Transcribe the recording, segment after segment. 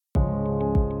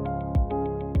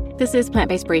This is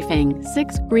Plant-Based Briefing,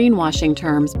 6 Greenwashing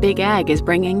Terms Big Ag is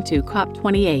Bringing to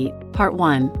COP28, Part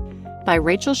 1, by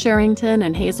Rachel Sherrington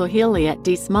and Hazel Healy at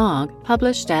DSMOG,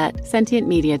 published at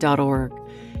sentientmedia.org.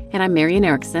 And I'm Marian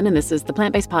Erickson, and this is the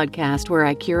Plant-Based Podcast, where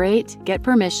I curate, get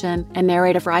permission, and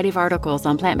narrate a variety of articles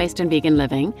on plant-based and vegan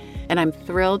living. And I'm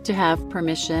thrilled to have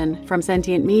permission from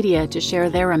Sentient Media to share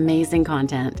their amazing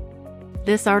content.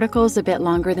 This article is a bit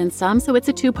longer than some, so it's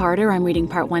a two-parter. I'm reading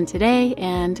part 1 today,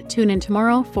 and tune in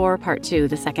tomorrow for part 2,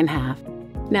 the second half.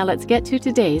 Now let's get to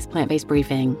today's Plant-Based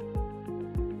Briefing.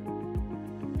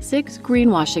 6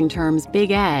 Greenwashing Terms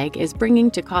Big Ag is Bringing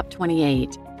to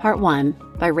COP28, Part 1,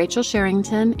 by Rachel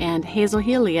Sherrington and Hazel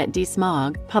Healy at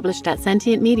DSMOG, published at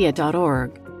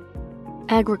sentientmedia.org.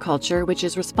 Agriculture, which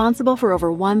is responsible for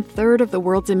over 1/3 of the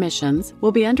world's emissions,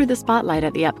 will be under the spotlight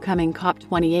at the upcoming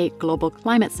COP28 Global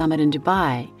Climate Summit in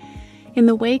Dubai. In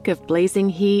the wake of blazing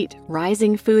heat,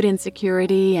 rising food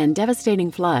insecurity, and devastating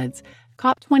floods,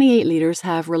 COP28 leaders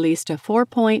have released a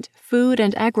 4-point food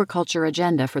and agriculture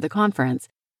agenda for the conference,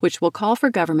 which will call for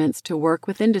governments to work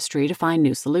with industry to find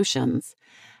new solutions.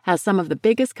 As some of the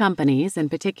biggest companies, in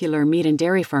particular meat and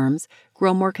dairy firms,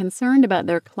 grow more concerned about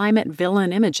their climate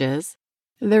villain images,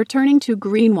 they're turning to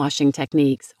greenwashing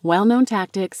techniques, well-known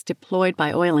tactics deployed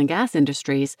by oil and gas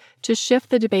industries, to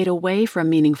shift the debate away from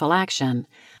meaningful action.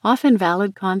 Often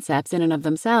valid concepts in and of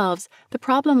themselves, the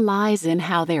problem lies in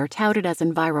how they are touted as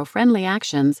enviro-friendly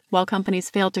actions while companies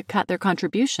fail to cut their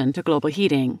contribution to global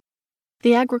heating.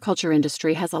 The agriculture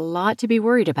industry has a lot to be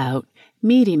worried about.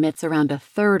 Meat emits around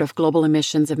 1/3 of global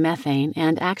emissions of methane,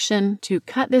 and action to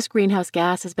cut this greenhouse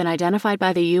gas has been identified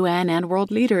by the UN and world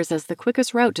leaders as the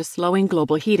quickest route to slowing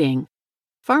global heating.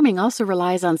 Farming also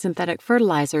relies on synthetic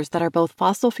fertilizers that are both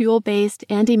fossil fuel-based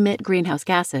and emit greenhouse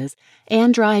gases,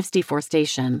 and drives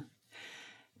deforestation.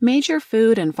 Major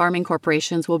food and farming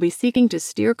corporations will be seeking to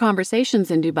steer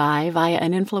conversations in Dubai via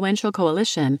an influential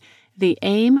coalition, the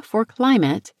Aim for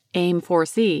Climate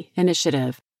Aim4C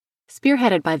initiative.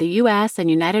 Spearheaded by the U.S. and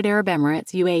United Arab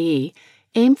Emirates, UAE,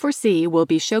 Aim4C will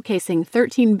be showcasing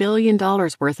 $13 billion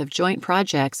worth of joint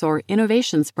projects or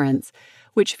innovation sprints,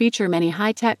 which feature many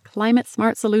high-tech,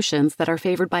 climate-smart solutions that are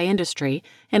favored by industry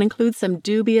and include some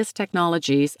dubious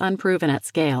technologies unproven at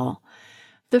scale.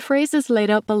 The phrases laid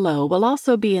out below will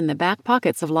also be in the back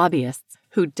pockets of lobbyists,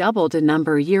 who doubled in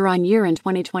number year-on-year in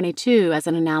 2022, as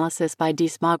an analysis by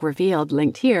DSMOG revealed,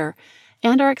 linked here,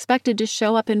 and are expected to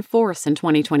show up in force in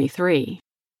 2023.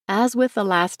 As with the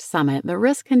last summit, the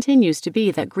risk continues to be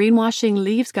that greenwashing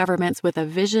leaves governments with a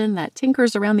vision that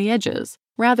tinkers around the edges,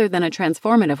 rather than a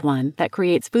transformative one that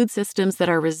creates food systems that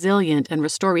are resilient and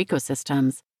restore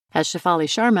ecosystems, as Shefali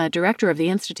Sharma, director of the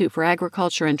Institute for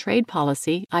Agriculture and Trade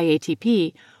Policy,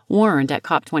 IATP, warned at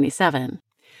COP27.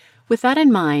 With that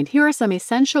in mind, here are some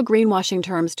essential greenwashing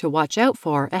terms to watch out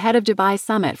for ahead of Dubai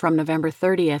Summit from November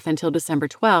 30th until December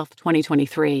 12th,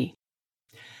 2023.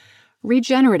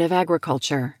 Regenerative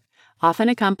agriculture, often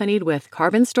accompanied with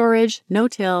carbon storage,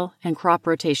 no-till, and crop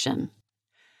rotation.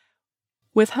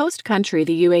 With host country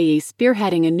the UAE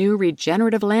spearheading a new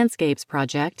regenerative landscapes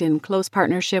project in close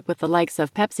partnership with the likes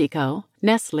of PepsiCo,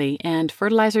 Nestle, and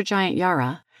fertilizer giant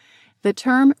Yara, the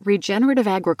term regenerative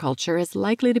agriculture is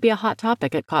likely to be a hot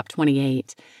topic at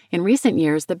COP28. In recent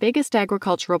years, the biggest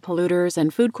agricultural polluters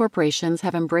and food corporations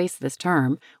have embraced this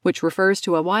term, which refers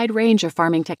to a wide range of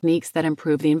farming techniques that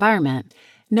improve the environment.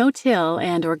 No-till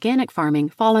and organic farming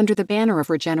fall under the banner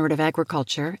of regenerative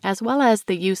agriculture, as well as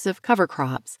the use of cover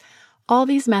crops. All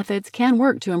these methods can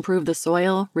work to improve the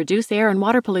soil, reduce air and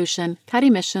water pollution, cut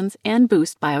emissions, and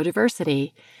boost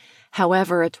biodiversity.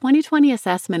 However, a 2020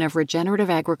 assessment of regenerative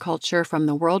agriculture from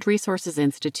the World Resources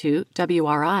Institute,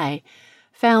 WRI,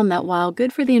 found that while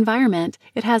good for the environment,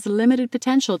 it has limited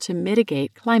potential to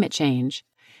mitigate climate change.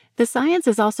 The science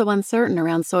is also uncertain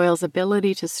around soil's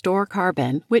ability to store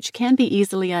carbon, which can be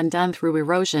easily undone through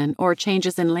erosion or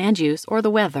changes in land use or the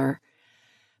weather.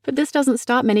 But this doesn't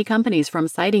stop many companies from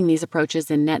citing these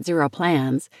approaches in net zero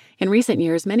plans. In recent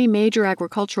years, many major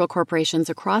agricultural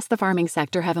corporations across the farming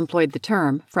sector have employed the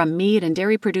term, from meat and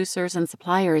dairy producers and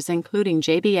suppliers including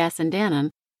JBS and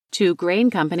Danone, to grain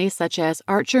companies such as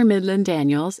Archer Midland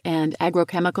Daniels and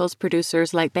agrochemicals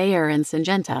producers like Bayer and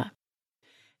Syngenta.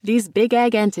 These big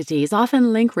ag entities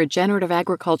often link regenerative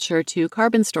agriculture to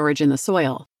carbon storage in the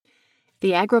soil.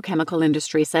 The agrochemical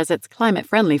industry says it's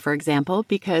climate-friendly, for example,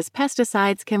 because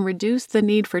pesticides can reduce the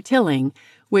need for tilling,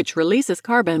 which releases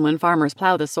carbon when farmers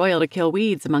plow the soil to kill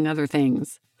weeds, among other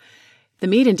things. The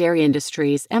meat and dairy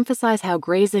industries emphasize how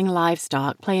grazing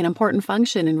livestock play an important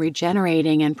function in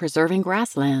regenerating and preserving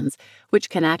grasslands, which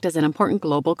can act as an important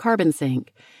global carbon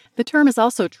sink. The term is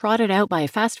also trotted out by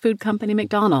fast food company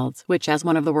McDonald's, which, as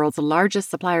one of the world's largest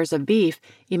suppliers of beef,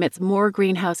 emits more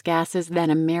greenhouse gases than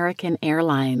American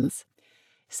Airlines.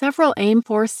 Several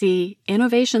AIM-4C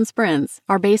innovation sprints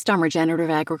are based on regenerative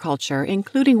agriculture,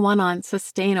 including one on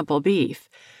sustainable beef.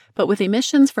 But with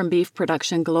emissions from beef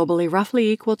production globally roughly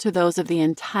equal to those of the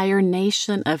entire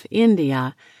nation of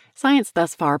India, science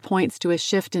thus far points to a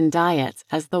shift in diets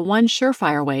as the one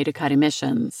surefire way to cut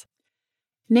emissions.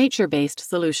 Nature-based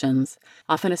solutions,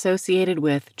 often associated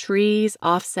with trees,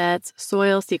 offsets,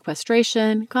 soil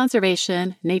sequestration,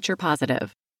 conservation, nature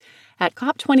positive. At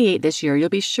COP28 this year, you'll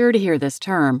be sure to hear this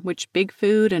term, which big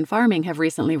food and farming have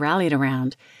recently rallied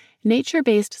around.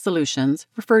 Nature-based solutions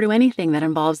refer to anything that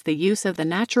involves the use of the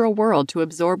natural world to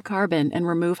absorb carbon and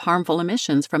remove harmful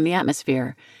emissions from the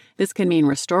atmosphere. This can mean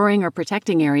restoring or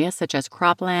protecting areas such as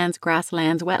croplands,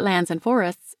 grasslands, wetlands, and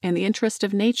forests in the interest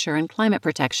of nature and climate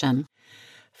protection.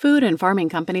 Food and farming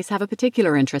companies have a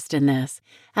particular interest in this.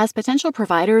 As potential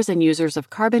providers and users of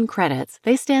carbon credits,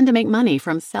 they stand to make money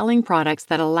from selling products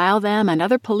that allow them and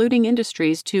other polluting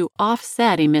industries to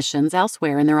offset emissions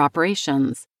elsewhere in their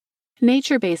operations.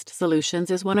 Nature-based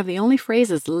solutions is one of the only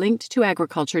phrases linked to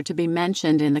agriculture to be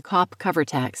mentioned in the COP cover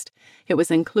text. It was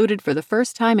included for the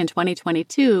first time in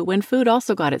 2022 when food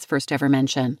also got its first ever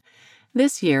mention.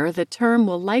 This year, the term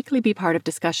will likely be part of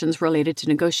discussions related to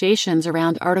negotiations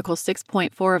around Article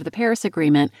 6.4 of the Paris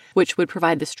Agreement, which would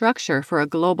provide the structure for a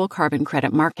global carbon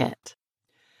credit market.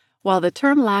 While the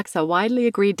term lacks a widely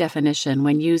agreed definition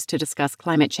when used to discuss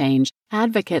climate change,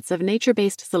 advocates of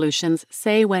nature-based solutions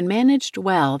say when managed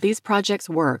well, these projects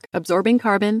work, absorbing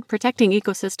carbon, protecting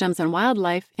ecosystems and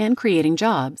wildlife, and creating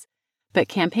jobs. But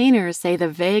campaigners say the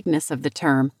vagueness of the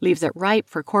term leaves it ripe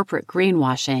for corporate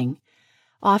greenwashing.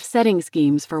 Offsetting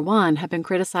schemes, for one, have been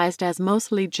criticized as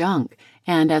mostly junk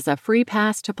and as a free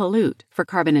pass to pollute for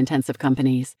carbon-intensive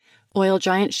companies. Oil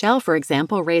giant Shell, for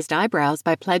example, raised eyebrows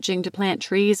by pledging to plant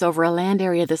trees over a land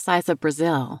area the size of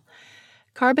Brazil.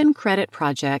 Carbon credit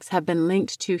projects have been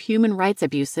linked to human rights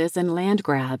abuses and land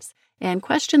grabs, and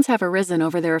questions have arisen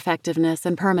over their effectiveness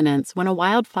and permanence when a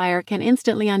wildfire can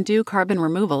instantly undo carbon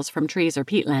removals from trees or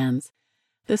peatlands.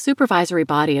 The supervisory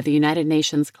body of the United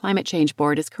Nations Climate Change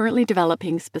Board is currently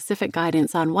developing specific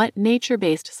guidance on what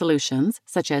nature-based solutions,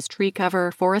 such as tree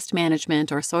cover, forest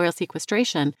management, or soil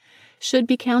sequestration, should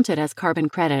be counted as carbon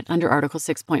credit under Article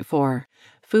 6.4.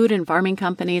 Food and farming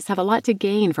companies have a lot to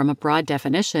gain from a broad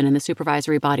definition in the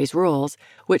supervisory body's rules,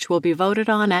 which will be voted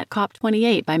on at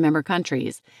COP28 by member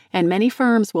countries, and many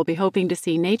firms will be hoping to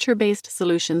see nature-based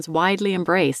solutions widely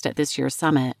embraced at this year's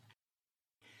summit.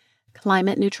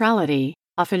 Climate neutrality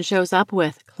often shows up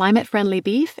with climate-friendly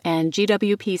beef and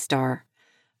GWP star.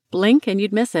 Blink and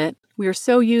you'd miss it. We are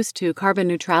so used to carbon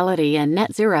neutrality and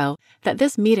net zero that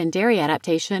this meat and dairy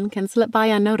adaptation can slip by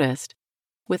unnoticed.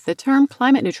 With the term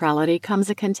climate neutrality comes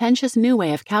a contentious new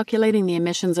way of calculating the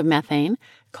emissions of methane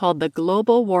called the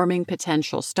Global Warming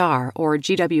Potential Star, or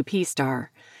GWP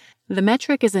star. The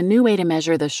metric is a new way to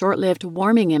measure the short-lived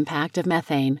warming impact of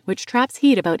methane, which traps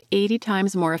heat about 80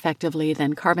 times more effectively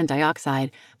than carbon dioxide,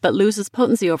 but loses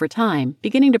potency over time,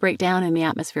 beginning to break down in the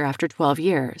atmosphere after 12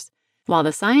 years. While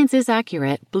the science is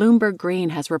accurate, Bloomberg Green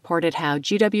has reported how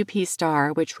GWP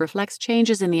star, which reflects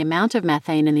changes in the amount of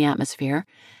methane in the atmosphere,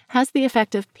 has the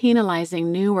effect of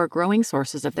penalizing new or growing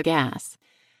sources of the gas.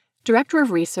 Director of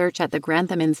Research at the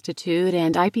Grantham Institute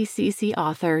and IPCC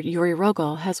author Yuri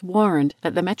Rogel has warned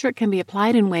that the metric can be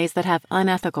applied in ways that have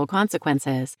unethical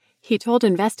consequences. He told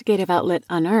investigative outlet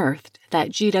Unearthed that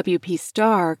GWP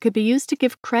star could be used to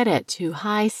give credit to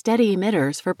high, steady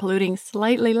emitters for polluting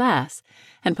slightly less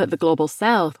and put the Global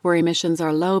South, where emissions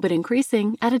are low but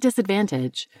increasing, at a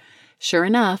disadvantage. Sure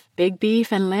enough, big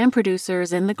beef and lamb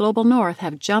producers in the Global North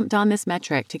have jumped on this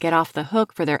metric to get off the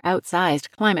hook for their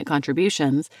outsized climate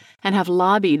contributions and have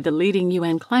lobbied the leading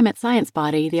UN climate science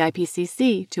body, the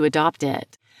IPCC, to adopt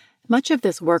it. Much of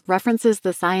this work references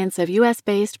the science of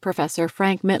U.S.-based Professor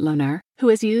Frank Mitloehner, who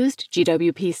has used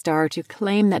GWP star to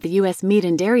claim that the U.S. meat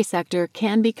and dairy sector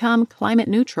can become climate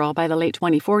neutral by the late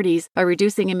 2040s by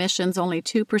reducing emissions only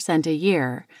 2% a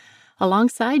year.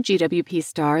 Alongside GWP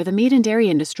star, the meat and dairy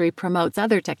industry promotes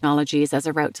other technologies as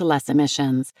a route to less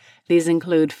emissions. These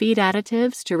include feed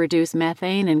additives to reduce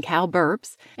methane in cow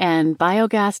burps and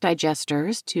biogas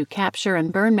digesters to capture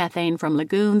and burn methane from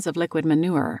lagoons of liquid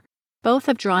manure. Both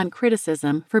have drawn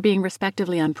criticism for being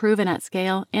respectively unproven at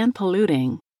scale and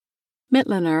polluting.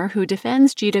 Mitloehner, who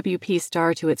defends GWP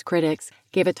star to its critics,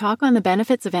 gave a talk on the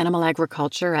benefits of animal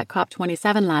agriculture at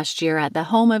COP27 last year at the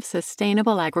Home of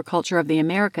Sustainable Agriculture of the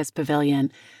Americas Pavilion,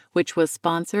 which was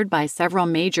sponsored by several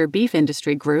major beef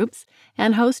industry groups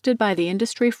and hosted by the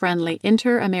industry-friendly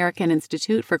Inter-American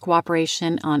Institute for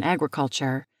Cooperation on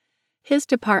Agriculture. His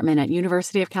department at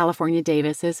University of California,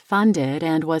 Davis is funded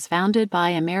and was founded by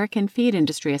American Feed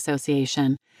Industry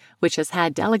Association, which has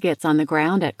had delegates on the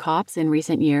ground at COPs in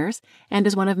recent years and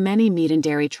is one of many meat and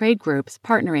dairy trade groups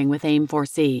partnering with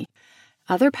AIM4C.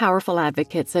 Other powerful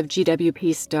advocates of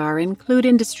GWP STAR include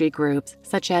industry groups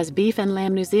such as Beef and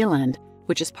Lamb New Zealand,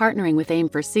 which is partnering with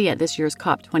AIM4C at this year's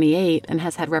COP28 and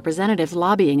has had representatives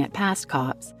lobbying at past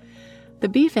COPs. The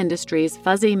beef industry's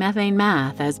fuzzy methane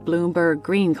math, as Bloomberg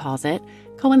Green calls it,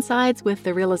 coincides with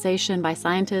the realization by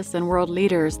scientists and world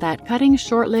leaders that cutting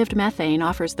short-lived methane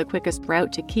offers the quickest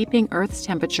route to keeping Earth's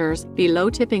temperatures below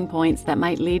tipping points that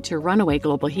might lead to runaway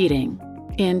global heating.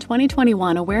 In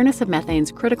 2021, awareness of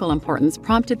methane's critical importance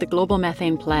prompted the Global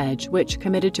Methane Pledge, which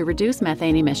committed to reduce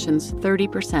methane emissions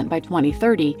 30% by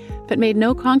 2030, but made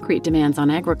no concrete demands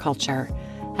on agriculture.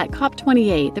 At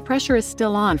COP28, the pressure is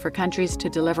still on for countries to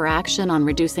deliver action on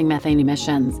reducing methane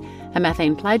emissions. A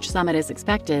methane pledge summit is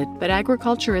expected, but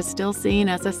agriculture is still seen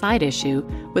as a side issue,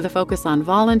 with a focus on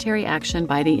voluntary action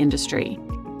by the industry.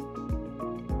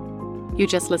 You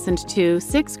just listened to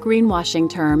 6 Greenwashing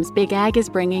Terms Big Ag is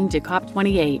Bringing to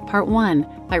COP28, Part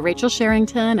 1, by Rachel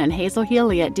Sherrington and Hazel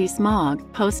Healy at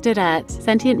DSMOG, posted at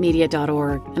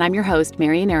sentientmedia.org. And I'm your host,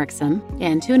 Marian Erickson.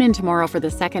 And tune in tomorrow for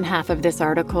the second half of this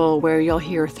article, where you'll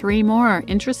hear 3 more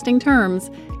interesting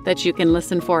terms that you can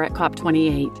listen for at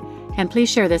COP28. And please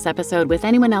share this episode with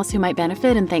anyone else who might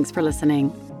benefit, and thanks for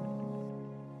listening.